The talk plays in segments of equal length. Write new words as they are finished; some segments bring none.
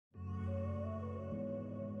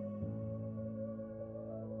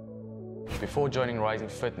Before joining Rising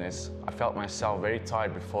Fitness, I felt myself very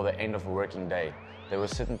tired before the end of a working day. There were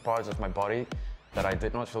certain parts of my body that I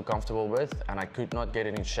did not feel comfortable with, and I could not get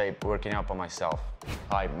it in shape working out by myself.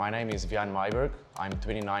 Hi, my name is Wiehann. I'm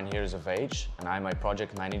 29 years of age, and I'm a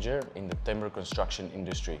project manager in the timber construction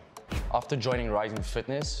industry. After joining Rising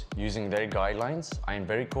Fitness, using their guidelines, I am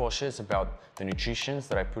very cautious about the nutrition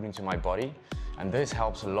that I put into my body, and this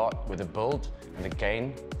helps a lot with the build and the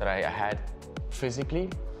gain that I had physically,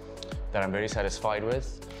 that I'm very satisfied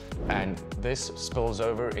with. And this spills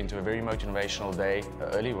over into a very motivational day, an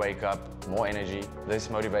early wake up, more energy. This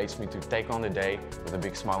motivates me to take on the day with a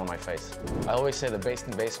big smile on my face. I always say the best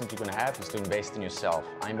investment you're going to have is to invest in yourself.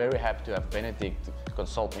 I'm very happy to have Benedict to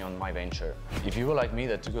consult me on my venture. If you were like me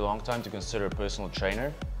that took a long time to consider a personal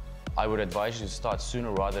trainer, I would advise you to start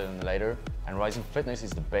sooner rather than later, and Rising Fitness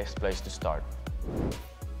is the best place to start.